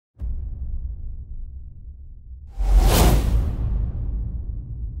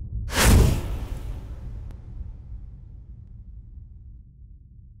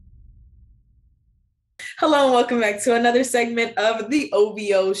Hello and welcome back to another segment of the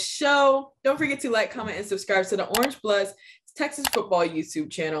OVO show. Don't forget to like, comment, and subscribe to the Orange Bloods Texas football YouTube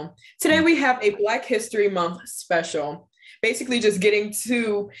channel. Today we have a Black History Month special. Basically just getting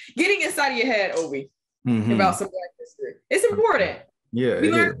inside of your head, Ovie, about some Black history. It's important. Yeah, we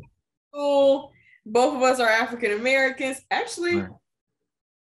it learned is. in school. Both of us are African Americans. Actually, Right.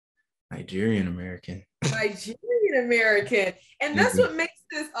 Nigerian-American. Nigerian-American. And that's what makes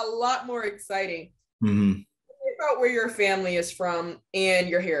this a lot more exciting. About where your family is from and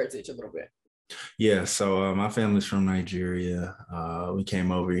your heritage a little bit. Yeah, so my family's from Nigeria. We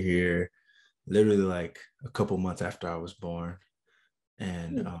came over here literally like a couple months after I was born.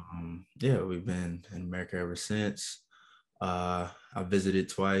 And yeah, we've been in America ever since. I visited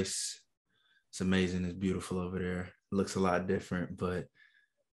twice. It's amazing. It's beautiful over there. It looks a lot different, but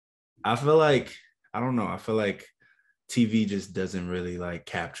I feel like, I don't know, I feel like TV just doesn't really like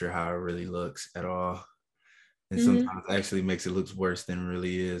capture how it really looks at all. And sometimes actually makes it look worse than it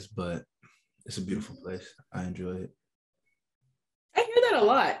really is, but it's a beautiful place. I enjoy it. I hear that a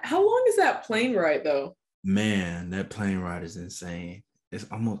lot. How long is that plane ride though? Man, that plane ride is insane. It's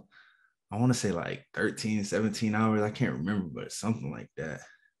almost, I want to say like 13, 17 hours. I can't remember, but it's something like that.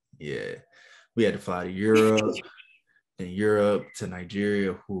 Yeah. We had to fly to Europe, then Europe to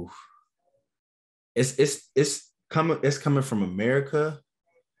Nigeria. Whew. It's coming from America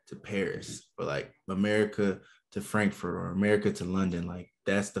to Paris, or like America to Frankfurt or America to London. Like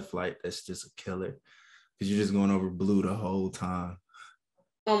that's the flight that's just a killer because you're just going over blue the whole time.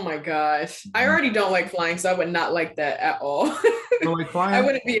 Oh my gosh. I already don't like flying, so I would not like that at all. You don't like I flying?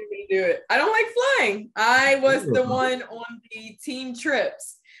 wouldn't be able to do it. I don't like flying. I was the one on the team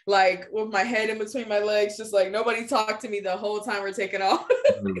trips, like with my head in between my legs, just like nobody talked to me the whole time we're taking off.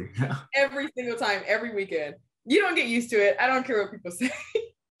 Every single time, every weekend. You don't get used to it. I don't care what people say.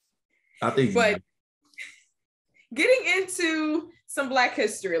 I think, but getting into some Black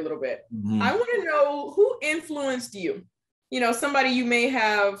history a little bit, I want to know who influenced you. You know, somebody you may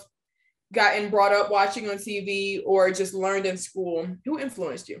have gotten brought up watching on TV or just learned in school. Who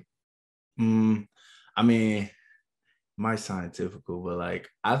influenced you? I mean, my scientifical, but like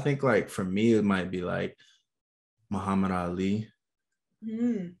I think like for me it might be like Muhammed Ali.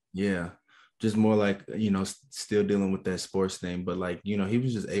 Yeah, just more like, you know, still dealing with that sports thing, but like, you know, he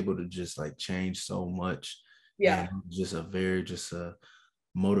was just able to just like change so much. Yeah, and just a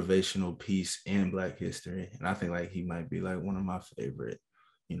motivational piece in Black history, and I think like he might be like one of my favorite,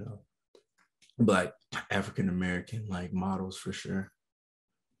 you know, Black African American like models for sure.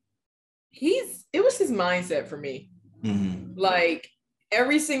 it was his mindset for me. Like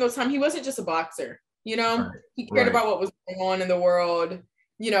every single time, he wasn't just a boxer, you know, he cared about what was going on in the world.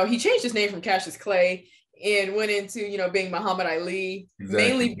 You know, he changed his name from Cassius Clay and went into, you know, being Muhammad Ali,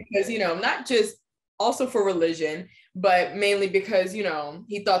 mainly because, you know, not just also for religion, but mainly because, you know,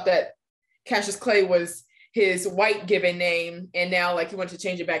 he thought that Cassius Clay was his white given name, and now like he wanted to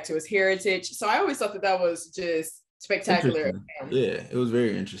change it back to his heritage. So I always thought that that was just spectacular. Yeah, it was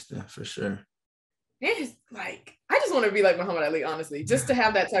very interesting for sure. It's like, I just want to be like Muhammad Ali, honestly, just to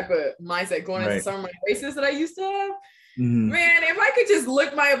have that type of mindset going into some of my races that I used to have. Man, if I could just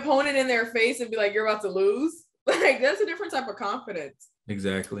look my opponent in their face and be like, you're about to lose, like that's a different type of confidence.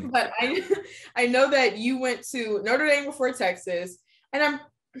 Exactly. But I know that you went to Notre Dame before Texas, and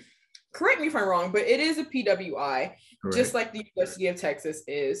correct me if I'm wrong, but it is a PWI, just like the University of Texas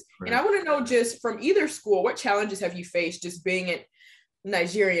is. And I want to know, just from either school, what challenges have you faced just being a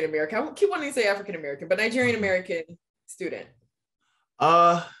Nigerian-American? I keep wanting to say African-American, but Nigerian-American student.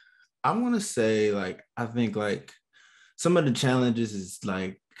 I want to say like, I think like some of the challenges is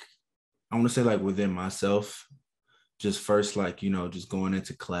like, I want to say like within myself, just first, like, you know, just going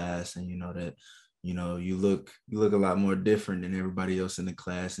into class and, you know, that, you know, you look a lot more different than everybody else in the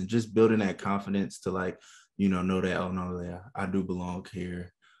class, and just building that confidence to like, you know that, oh no, yeah, I do belong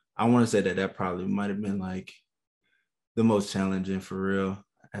here. I want to say that probably might have been like the most challenging for real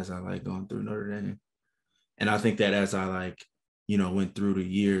as I like going through Notre Dame. And I think that as I like, you know, went through the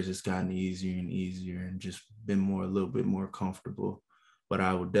years, it's gotten easier and easier and just been a little bit more comfortable. But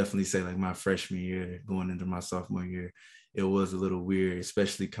I would definitely say like my freshman year going into my sophomore year, it was a little weird,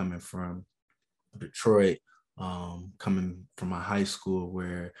 especially coming from Detroit, coming from my high school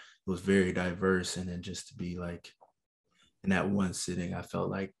where it was very diverse. And then just to be like in that one sitting, I felt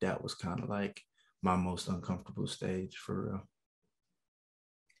like that was kind of like my most uncomfortable stage for real.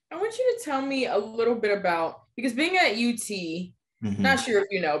 I want you to tell me a little bit about, because being at UT, not sure if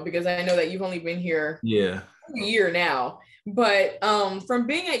you know, because I know that you've only been here a year now, but from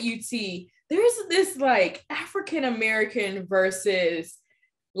being at UT, there's this like African American versus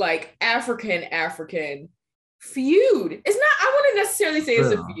like African feud. It's not, I wouldn't necessarily say it's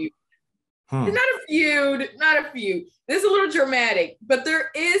a feud. Not a feud, not a feud. This is a little dramatic, but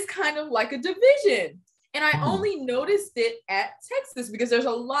there is kind of like a division. And I only noticed it at Texas because there's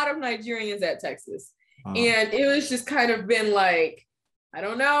a lot of Nigerians at Texas. And it was just kind of been like, I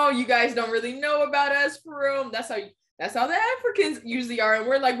don't know, you guys don't really know about us for real. That's how the Africans usually are. And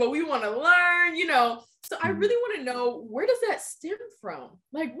we're like, well, we want to learn, you know. So I really want to know, where does that stem from?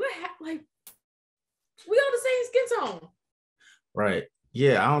 Like, like, we all the same skin tone. Right.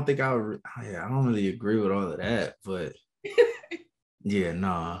 Yeah, I don't really agree with all of that, but yeah,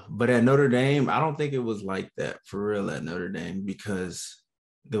 nah. But at Notre Dame, I don't think it was like that for real at Notre Dame, because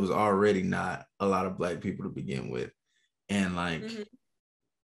there was already not a lot of Black people to begin with. And like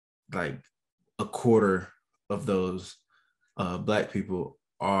a quarter of those Black people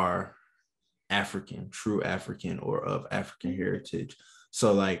are African, true African, or of African heritage.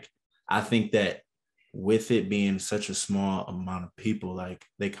 So like, I think that with it being such a small amount of people, like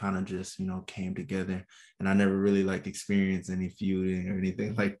they kind of just, you know, came together, and I never really like experienced any feuding or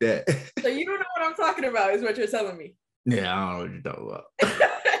anything like that. So you don't know what I'm talking about, is what you're telling me. Yeah, I don't know what you're talking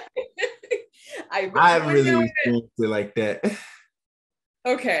about. I haven't really experienced it like that.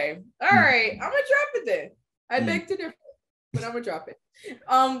 Okay. All right. I'm gonna drop it then. I beg to differ, but I'm gonna drop it.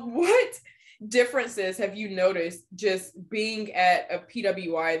 What differences have you noticed just being at a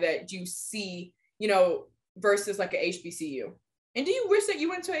PWI that you see, you know, versus like a HBCU? And do you wish that you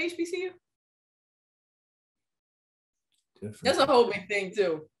went to a HBCU? That's a whole big thing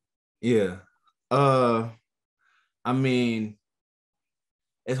too. Yeah. I mean,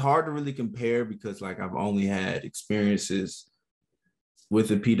 it's hard to really compare because like I've only had experiences with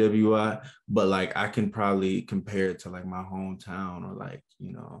the PWI, but like I can probably compare it to like my hometown or like,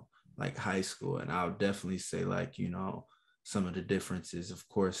 you know, like high school. And I'll definitely say like, you know, some of the differences, of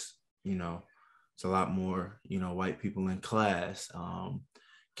course, you know, it's a lot more, you know, white people in class,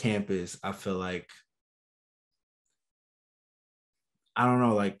 campus. I feel like, I don't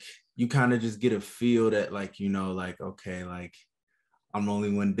know, like you kind of just get a feel that like, you know, like, okay, like I'm the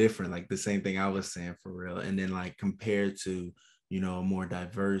only one different, like the same thing I was saying for real. And then like compared to, you know, more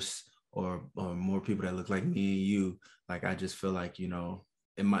diverse or more people that look like me and you, like I just feel like, you know,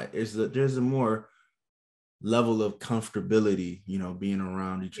 there's a more level of comfortability, you know, being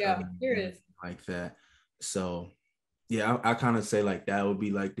around each other. There is. Like that. So yeah, I kind of say like that would be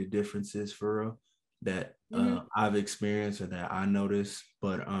like the differences for real that I've experienced or that I noticed.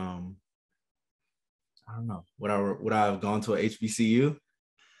 But I don't know, would I have gone to a HBCU?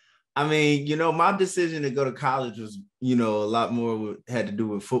 I mean, you know, my decision to go to college was, you know, a lot more had to do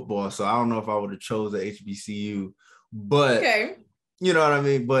with football. So I don't know if I would have chose a HBCU, but you know what I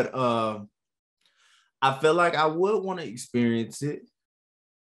mean? But I feel like I would want to experience it.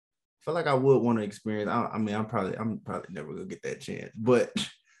 I feel like I would want to experience. I mean, I'm probably never gonna get that chance, but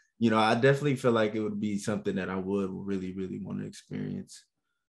you know, I definitely feel like it would be something that I would really, really want to experience.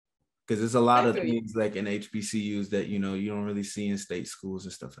 Because there's a lot of things like in HBCUs that, you know, you don't really see in state schools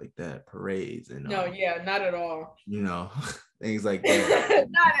and stuff like that, parades and not at all. You know, things like that.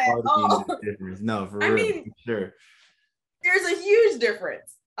 Not at all. No, for real, mean, for sure. There's a huge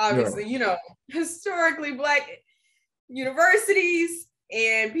difference. Obviously, you know, historically Black universities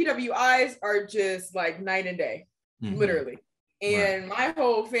and PWIs are just like night and day, literally. And my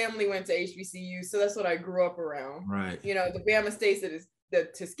whole family went to HBCU, so that's what I grew up around. Right. You know, the Bama states, the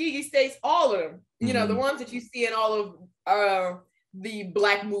Tuskegee states, all of them. You know, the ones that you see in all of the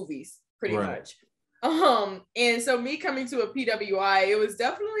Black movies, pretty much. And so me coming to a PWI, it was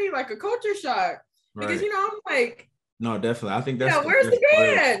definitely like a culture shock because you know, I'm like, no, definitely. I think that's where's the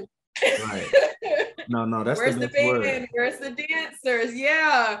band? Right. No, that's where's the band? Word. Where's the dancers?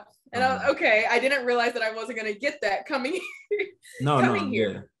 Yeah. And I didn't realize that I wasn't gonna get that coming here.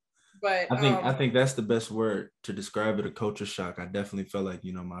 Yeah. But I think that's the best word to describe it, a culture shock. I definitely felt like,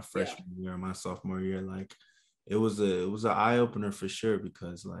 you know, my freshman year, my sophomore year, like it was an eye-opener for sure,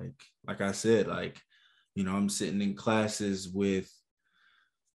 because like I said, like, you know, I'm sitting in classes with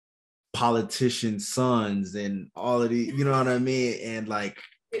politicians' sons and all of the, you know what I mean? And like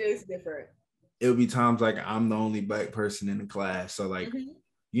it is different. It'll be times like I'm the only Black person in the class. So like,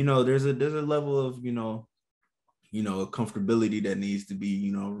 you know, there's a level of, you know, a comfortability that needs to be,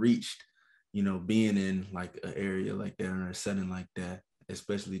 you know, reached, you know, being in like an area like that or a setting like that,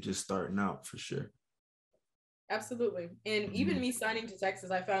 especially just starting out for sure. Absolutely. And even me signing to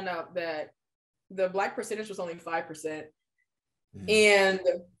Texas, I found out that the Black percentage was only 5%. And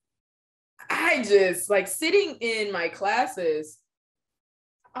I just like sitting in my classes,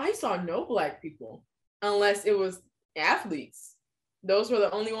 I saw no Black people unless it was athletes. those were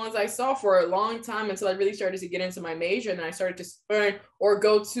the only ones I saw for a long time until I really started to get into my major, and then I started to learn or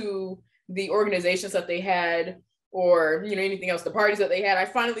go to the organizations that they had, or anything else, the parties that they had. I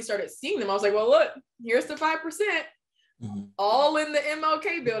finally started seeing them. I was like, well, look, here's the 5%, all in the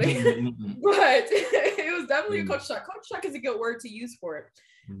MLK building. But it was definitely a culture shock. Culture shock is a good word to use for it.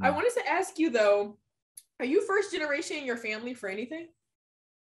 I wanted to ask you though, are you first generation in your family for anything?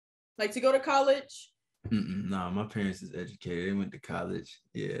 Like to go to college? No, my parents is educated. They went to college.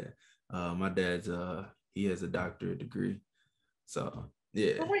 Yeah. My dad's he has a doctorate degree. So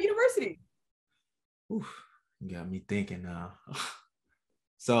yeah. From what university? Oof, you got me thinking now.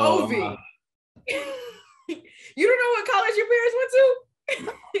 So Ovie. You don't know what college your parents went to?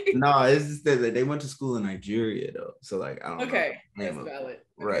 No, it's just that they went to school in Nigeria though. So like I don't know. Okay, that's valid.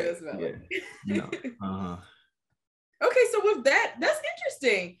 Right. That's valid. Yeah. Okay, so with that, that's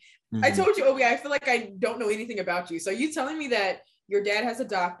interesting. I told you, Ovie, I feel like I don't know anything about you. So you telling me that your dad has a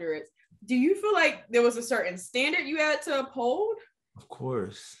doctorate. Do you feel like there was a certain standard you had to uphold? Of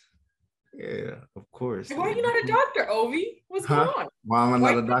course. Yeah, of course. Why are you not a doctor, Ovie? What's going on? Why am I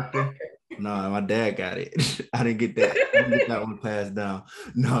not a doctor? No, my dad got it. I didn't get that. I didn't get that one passed down.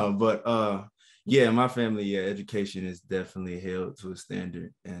 No, but yeah, my family, yeah, education is definitely held to a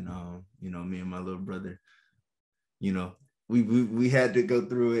standard. And me and my little brother, we had to go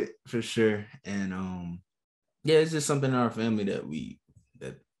through it for sure. And yeah, it's just something in our family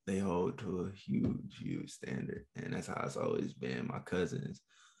that they hold to a huge standard. And that's how it's always been. My cousins,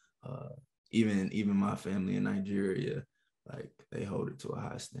 even my family in Nigeria, like they hold it to a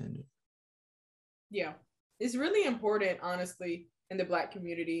high standard. Yeah, it's really important, honestly, in the Black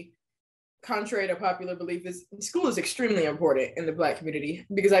community. Contrary to popular belief, school is extremely important in the Black community,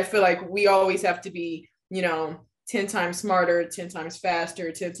 because I feel like we always have to be, 10 times smarter, 10 times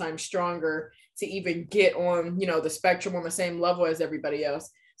faster, 10 times stronger to even get on, the spectrum on the same level as everybody else.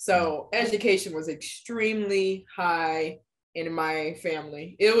 So education was extremely high in my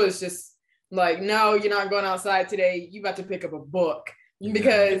family. It was just like, no, you're not going outside today. You got to pick up a book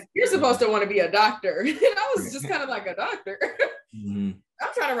because you're supposed to want to be a doctor. And I was just kind of like, a doctor. I'm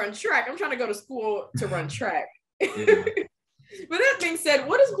trying to run track. I'm trying to go to school to run track. But that being said,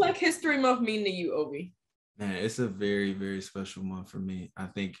 what does Black History Month mean to you, Ovie? Man, it's a very, very special month for me. I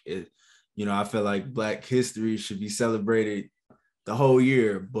think I feel like Black history should be celebrated the whole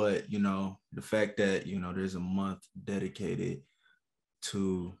year, but the fact that there's a month dedicated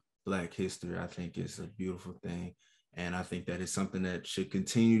to Black history, I think is a beautiful thing. And I think that it's something that should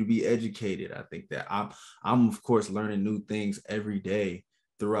continue to be educated. I think that I'm of course learning new things every day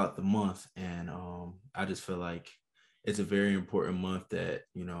throughout the month. And I just feel like it's a very important month that,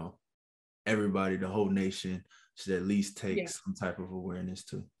 everybody, the whole nation should at least take some type of awareness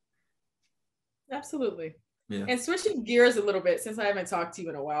to. Absolutely. Yeah. And switching gears a little bit, since I haven't talked to you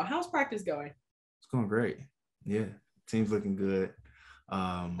in a while, how's practice going? It's going great. Yeah. Team's looking good.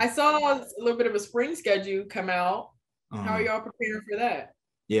 I saw a little bit of a spring schedule come out. How are y'all preparing for that?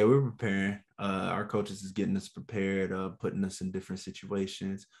 Yeah, we're preparing. Our coaches is getting us prepared, putting us in different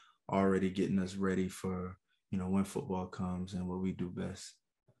situations, already getting us ready for, when football comes and what we do best.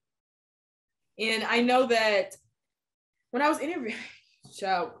 And I know that when I was interviewing,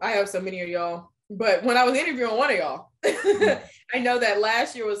 I have so many of y'all, but when I was interviewing one of y'all, I know that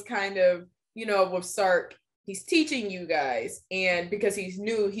last year was kind of, with Sark, he's teaching you guys. And because he's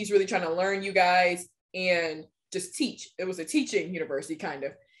new, he's really trying to learn you guys and just teach. It was a teaching university kind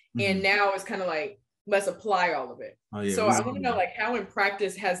of. And now it's kind of like, let's apply all of it. Oh, yeah, so I want to know, like, how in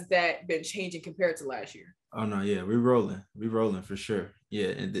practice has that been changing compared to last year? Oh, no, yeah, we're rolling for sure. Yeah,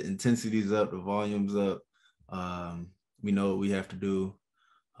 and the intensity's up, the volume's up. We know what we have to do.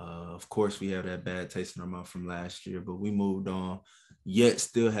 Of course, we have that bad taste in our mouth from last year, but we moved on, yet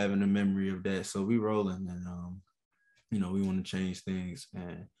still having a memory of that. So we rolling, and, we want to change things,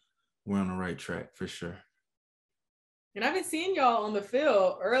 and we're on the right track for sure. And I've been seeing y'all on the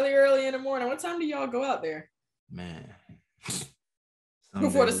field early in the morning. What time do y'all go out there? Man.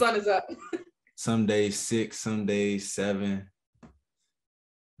 Before the sun is up. Some days 6, some days 7. It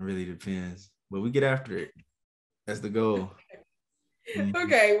really depends. But we get after it. That's the goal.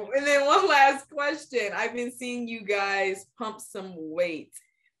 Okay. And then one last question. I've been seeing you guys pump some weight.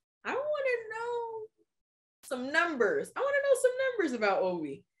 I want to know some numbers. I want to know some numbers about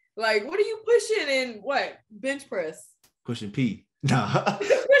Ovie. Like, what are you pushing in what? Bench press? Pushing P. Nah.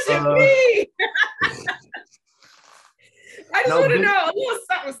 Pushing P. I just want to know a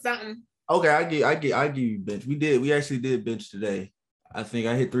little something. Okay, I give you bench. We actually did bench today. I think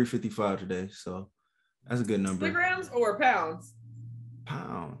I hit 355 today, so that's a good number. Kilograms or pounds?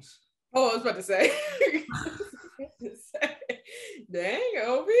 Pounds. Oh, I was about to say. Dang,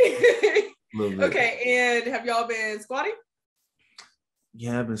 Ovie. Okay, and have y'all been squatting?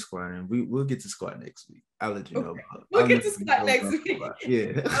 Yeah, I've been squatting. We'll get to squat next week. I'll let you know. We'll get to squat next week.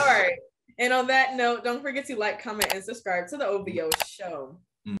 Yeah. All right. And on that note, don't forget to like, comment, and subscribe to the OVO show.